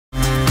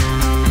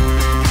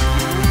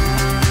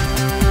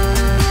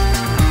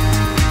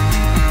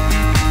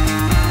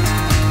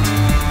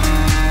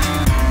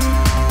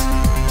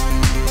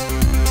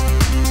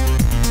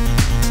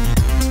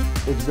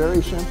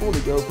very simple to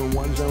go from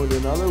one zone to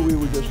another. We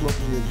were just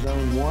looking at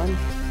zone 1.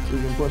 We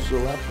can push the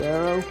left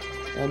arrow,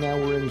 and now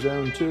we're in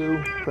zone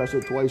 2. Press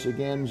it twice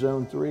again,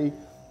 zone 3.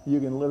 You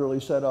can literally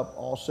set up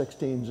all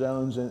 16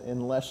 zones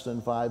in less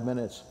than 5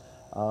 minutes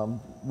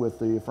with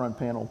the front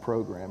panel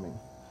programming.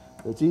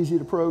 It's easy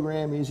to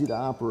program, easy to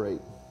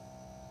operate.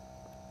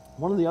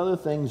 One of the other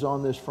things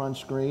on this front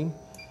screen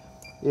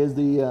is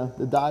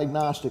the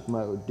diagnostic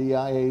mode,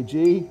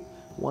 DIAG.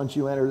 Once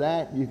you enter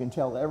that, you can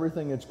tell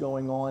everything that's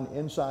going on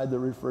inside the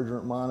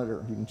refrigerant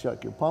monitor. You can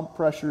check your pump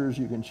pressures,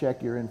 you can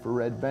check your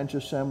infrared bench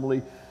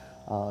assembly,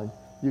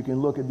 you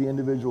can look at the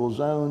individual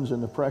zones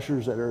and the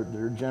pressures that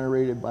are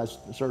generated by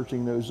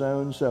searching those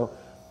zones. So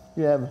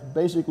you have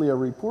basically a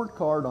report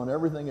card on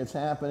everything that's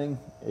happening.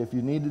 If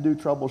you need to do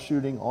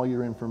troubleshooting, all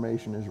your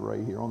information is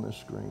right here on this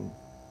screen.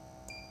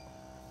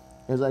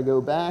 As I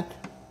go back,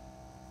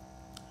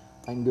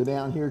 I can go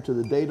down here to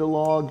the data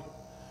log,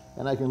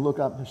 and I can look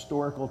up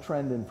historical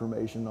trend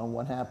information on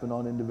what happened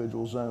on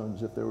individual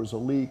zones. If there was a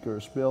leak or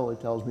a spill,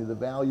 it tells me the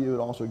value. It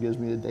also gives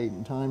me the date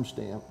and time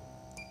stamp.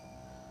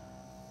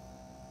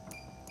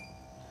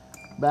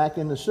 Back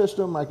in the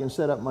system, I can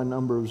set up my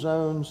number of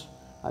zones.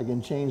 I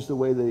can change the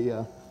way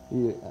the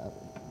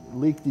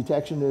leak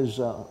detection is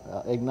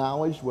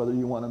acknowledged, whether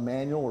you want a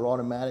manual or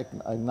automatic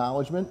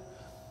acknowledgement.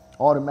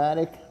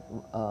 Automatic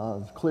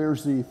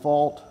clears the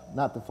fault,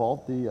 not the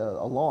fault, the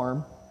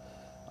alarm.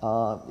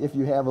 If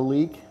you have a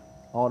leak,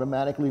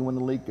 automatically when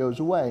the leak goes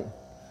away.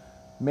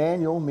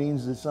 Manual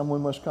means that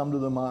someone must come to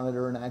the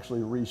monitor and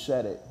actually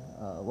reset it.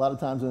 A lot of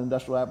times in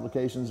industrial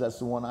applications, that's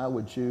the one I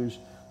would choose.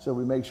 So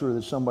we make sure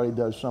that somebody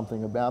does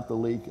something about the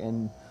leak,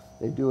 and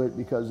they do it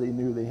because they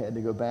knew they had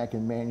to go back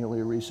and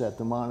manually reset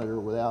the monitor.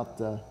 Without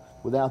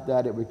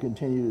that, it would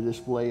continue to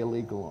display a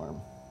leak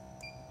alarm.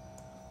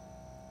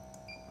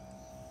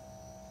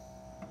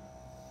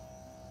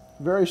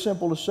 Very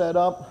simple to set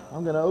up.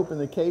 I'm going to open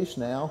the case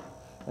now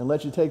and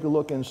let you take a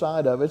look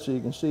inside of it so you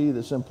can see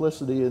the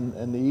simplicity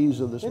and the ease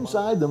of this.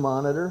 Inside the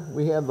monitor,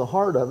 we have the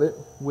heart of it,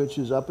 which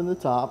is up in the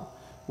top,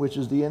 which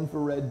is the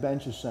infrared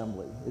bench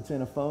assembly. It's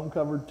in a foam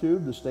covered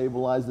tube to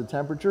stabilize the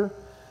temperature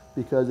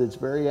because it's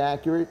very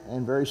accurate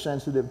and very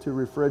sensitive to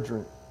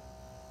refrigerant.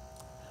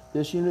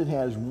 This unit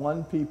has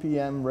 1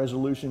 ppm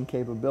resolution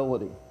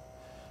capability,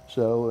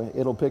 so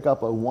it'll pick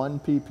up a 1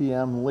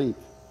 ppm leak.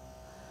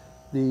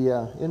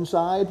 The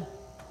inside,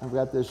 I've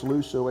got this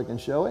loose so I can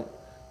show it,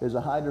 is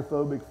a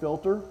hydrophobic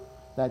filter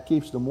that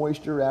keeps the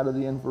moisture out of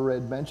the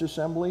infrared bench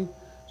assembly,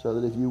 so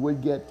that if you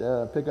would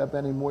pick up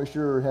any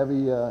moisture or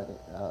heavy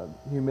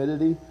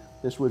humidity,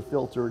 this would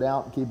filter it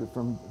out and keep it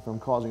from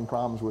causing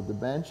problems with the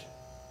bench.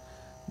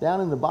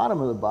 Down in the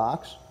bottom of the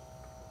box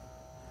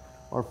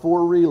are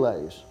 4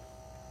 relays.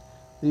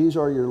 These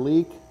are your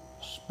leak,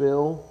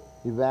 spill,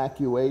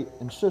 evacuate,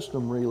 and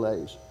system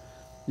relays.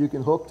 You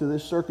can hook to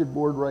this circuit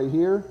board right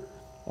here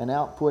and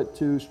output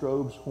to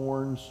strobes,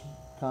 horns,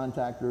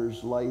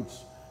 contactors,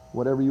 lights,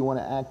 whatever you want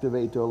to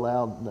activate to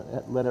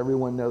let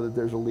everyone know that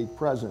there's a leak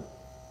present.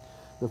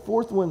 The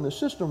fourth one, the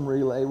system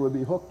relay, would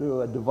be hooked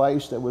to a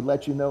device that would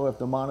let you know if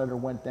the monitor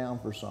went down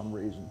for some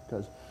reason,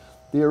 because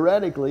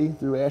theoretically,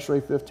 through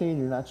ASHRAE 15,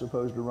 you're not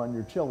supposed to run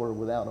your chiller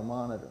without a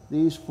monitor.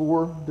 These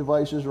 4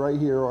 devices right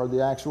here are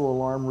the actual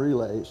alarm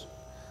relays.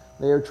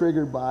 They are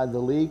triggered by the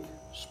leak,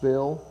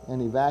 spill,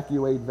 and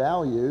evacuate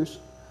values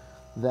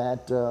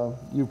that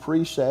you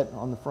preset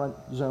on the front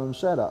zone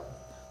setup.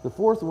 The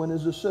fourth one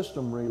is a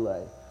system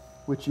relay,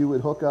 which you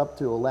would hook up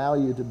to allow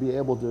you to be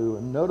able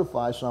to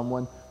notify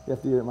someone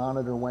if the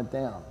monitor went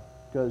down.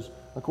 Because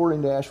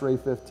according to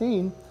ASHRAE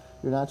 15,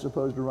 you're not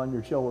supposed to run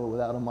your chiller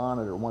without a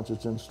monitor once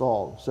it's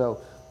installed. So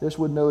this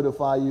would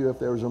notify you if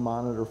there was a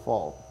monitor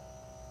fault.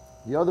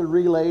 The other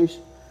relays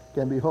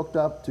can be hooked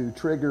up to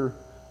trigger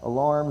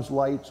alarms,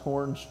 lights,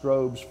 horns,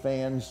 strobes,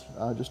 fans,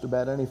 just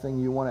about anything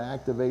you want to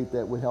activate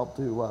that would help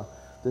to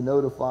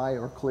notify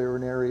or clear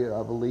an area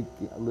of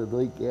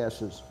leak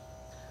gases.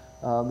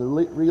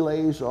 The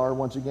relays are,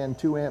 once again,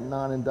 2 amp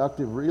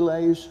non-inductive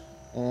relays,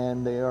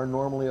 and they are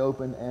normally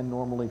open and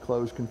normally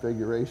closed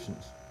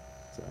configurations.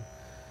 So,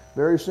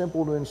 very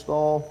simple to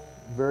install,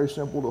 very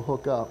simple to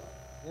hook up.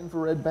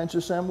 Infrared bench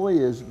assembly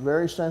is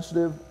very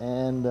sensitive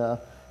and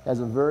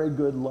has a very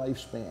good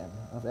lifespan.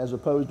 As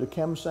opposed to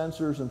chem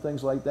sensors and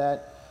things like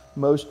that,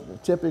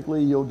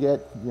 typically you'll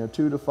get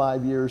 2 to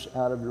 5 years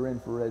out of your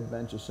infrared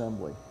bench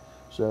assembly.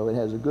 So it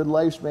has a good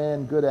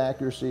lifespan, good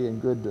accuracy,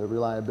 and good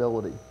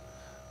reliability.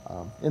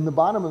 In the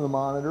bottom of the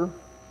monitor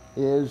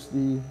is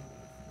the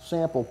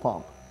sample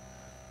pump.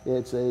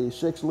 It's a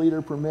 6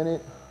 liter per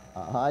minute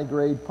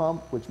high-grade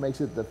pump, which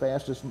makes it the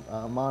fastest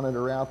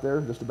monitor out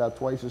there, just about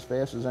twice as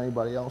fast as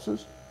anybody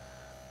else's.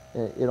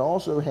 It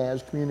also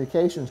has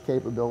communications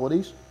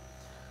capabilities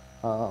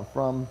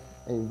from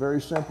a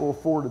very simple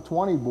 4 to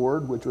 20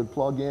 board, which would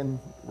plug in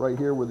right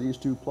here where these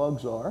 2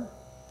 plugs are.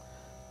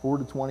 4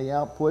 to 20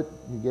 output,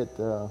 you get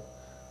the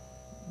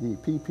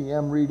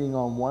ppm reading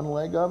on one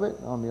leg of it.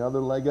 On the other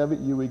leg of it,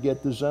 you would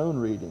get the zone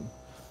reading.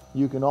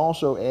 You can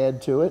also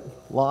add to it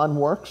lawn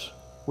works,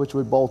 which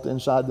would bolt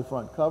inside the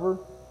front cover.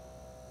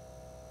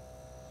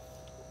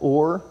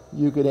 or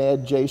you could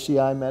add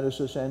JCI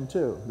Metasys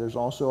N2. There's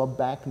also a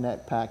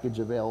BACnet package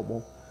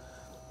available.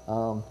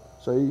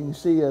 So you can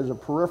see as a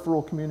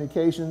peripheral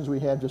communications, we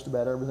have just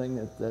about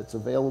everything that's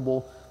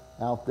available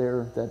out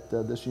there that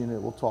this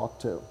unit will talk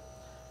to.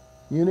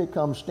 Unit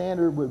comes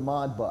standard with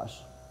Modbus.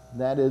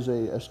 That is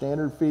a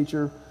standard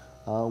feature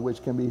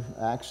which can be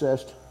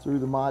accessed through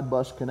the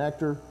Modbus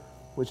connector,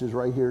 which is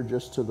right here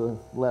just to the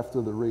left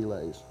of the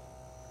relays.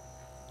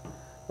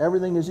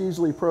 Everything is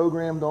easily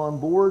programmed on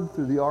board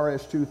through the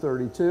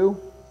RS-232.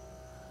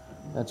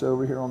 That's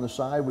over here on the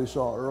side we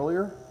saw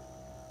earlier.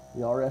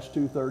 The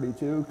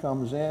RS-232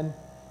 comes in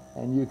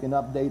and you can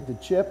update the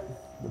chip,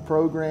 the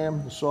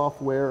program, the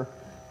software,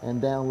 and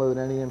download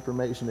any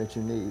information that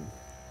you need.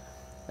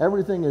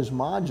 Everything is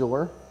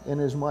modular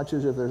in as much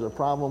as if there's a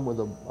problem with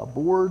a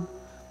board,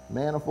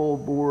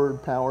 manifold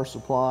board, power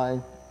supply,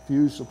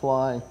 fuse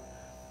supply,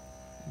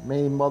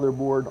 main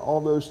motherboard, all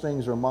those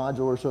things are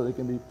modular so they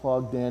can be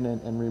plugged in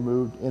and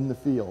removed in the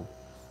field.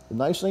 The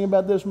nice thing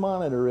about this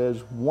monitor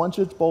is once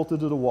it's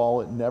bolted to the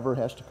wall, it never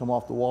has to come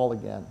off the wall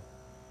again.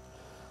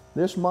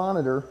 This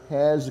monitor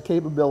has the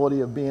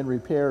capability of being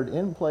repaired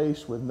in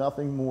place with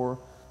nothing more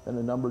than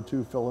a number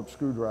 2 Phillips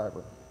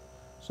screwdriver.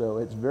 So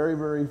it's very,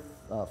 very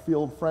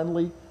field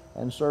friendly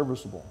and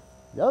serviceable.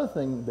 The other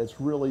thing that's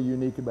really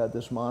unique about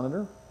this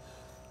monitor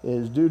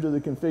is due to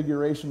the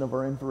configuration of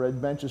our infrared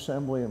bench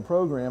assembly and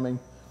programming,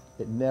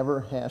 it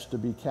never has to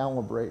be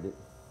calibrated.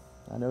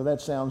 I know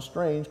that sounds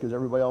strange because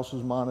everybody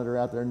else's monitor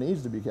out there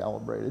needs to be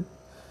calibrated.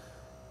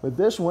 But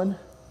this one,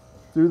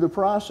 through the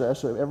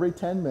process of every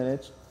 10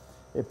 minutes,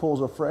 it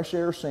pulls a fresh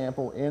air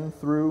sample in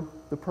through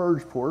the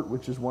purge port,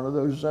 which is one of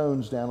those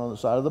zones down on the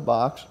side of the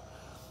box,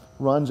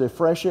 runs a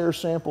fresh air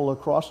sample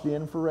across the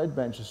infrared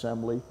bench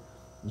assembly,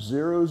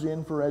 zeroes the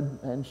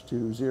infrared bench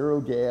to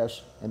 0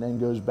 gas, and then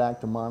goes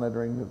back to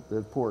monitoring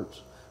the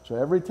ports. So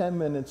every 10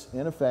 minutes,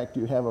 in effect,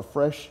 you have a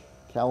fresh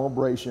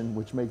calibration,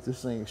 which makes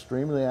this thing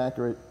extremely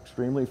accurate,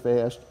 extremely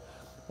fast,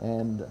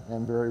 and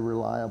very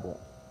reliable.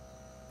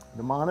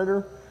 The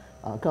monitor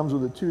comes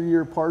with a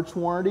 2-year parts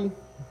warranty.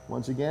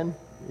 Once again,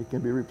 it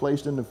can be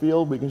replaced in the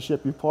field. We can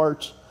ship you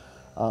parts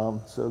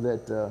so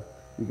that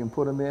you can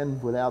put them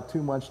in without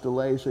too much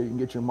delay so you can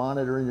get your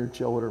monitor and your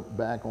chiller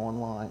back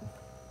online.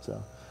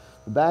 So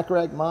the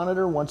Bacharach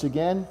monitor, once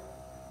again,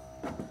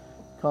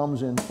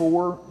 comes in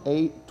 4,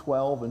 8,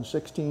 12, and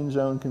 16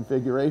 zone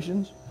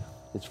configurations.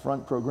 It's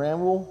front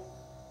programmable,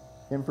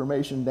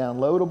 information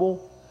downloadable,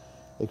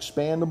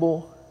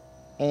 expandable,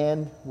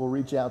 and will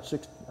reach out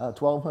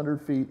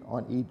 1,200 feet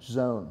on each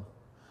zone,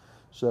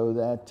 so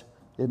that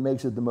it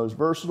makes it the most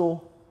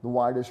versatile, the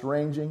widest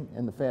ranging,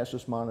 and the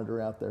fastest monitor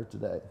out there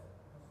today.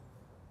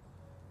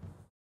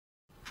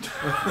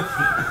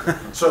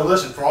 So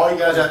listen, for all you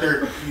guys out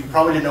there, you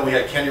probably didn't know we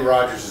had Kenny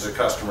Rogers as a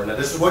customer. Now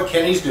this is what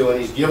Kenny's doing.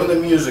 He's giving the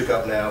music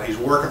up now. He's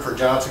working for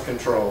Johnson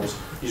Controls.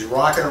 He's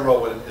rocking and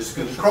rolling. Is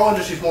the control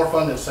industry more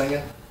fun than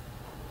singing?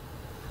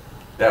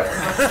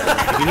 Definitely.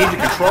 If you need to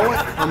control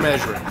it or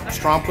measure it,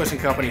 Stromquist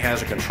 & Company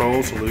has a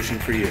control solution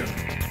for you.